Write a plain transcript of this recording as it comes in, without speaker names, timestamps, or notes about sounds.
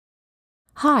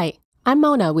Hi, I'm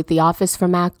Mona with the Office for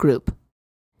Mac Group.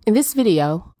 In this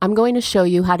video, I'm going to show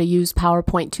you how to use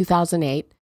PowerPoint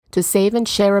 2008 to save and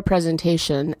share a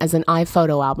presentation as an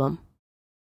iPhoto album.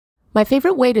 My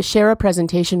favorite way to share a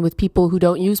presentation with people who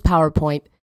don't use PowerPoint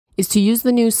is to use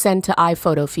the new Send to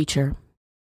iPhoto feature.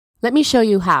 Let me show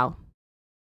you how.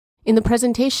 In the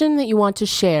presentation that you want to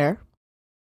share,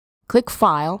 click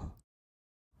File,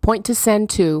 point to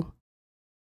Send to,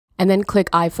 and then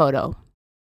click iPhoto.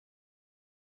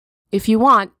 If you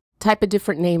want, type a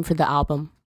different name for the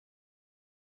album.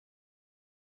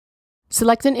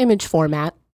 Select an image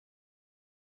format.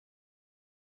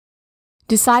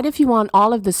 Decide if you want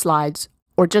all of the slides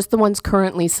or just the ones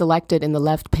currently selected in the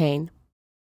left pane.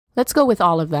 Let's go with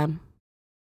all of them.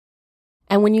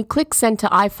 And when you click Send to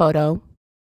iPhoto,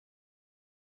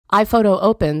 iPhoto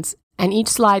opens and each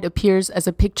slide appears as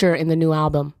a picture in the new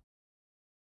album.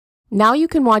 Now you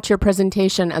can watch your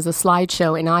presentation as a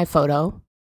slideshow in iPhoto,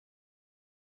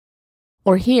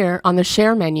 or here on the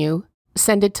Share menu,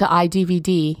 send it to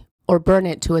iDVD or burn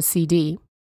it to a CD.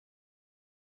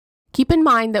 Keep in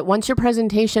mind that once your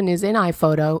presentation is in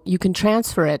iPhoto, you can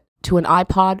transfer it to an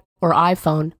iPod or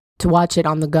iPhone to watch it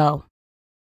on the go.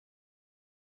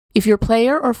 If your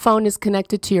player or phone is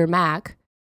connected to your Mac,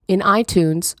 in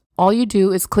iTunes, all you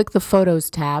do is click the Photos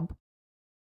tab,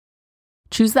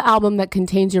 choose the album that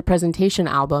contains your presentation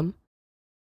album,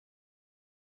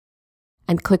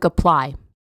 and click Apply.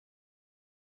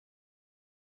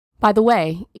 By the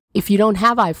way, if you don't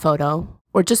have iPhoto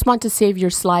or just want to save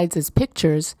your slides as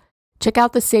pictures, check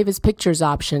out the Save as Pictures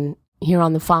option here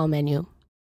on the File menu.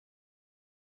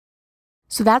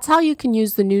 So that's how you can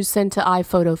use the new Send to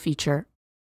iPhoto feature.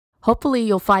 Hopefully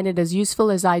you'll find it as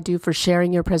useful as I do for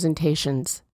sharing your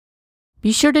presentations.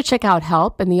 Be sure to check out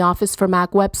help in the Office for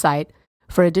Mac website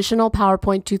for additional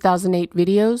PowerPoint 2008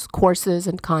 videos, courses,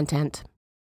 and content.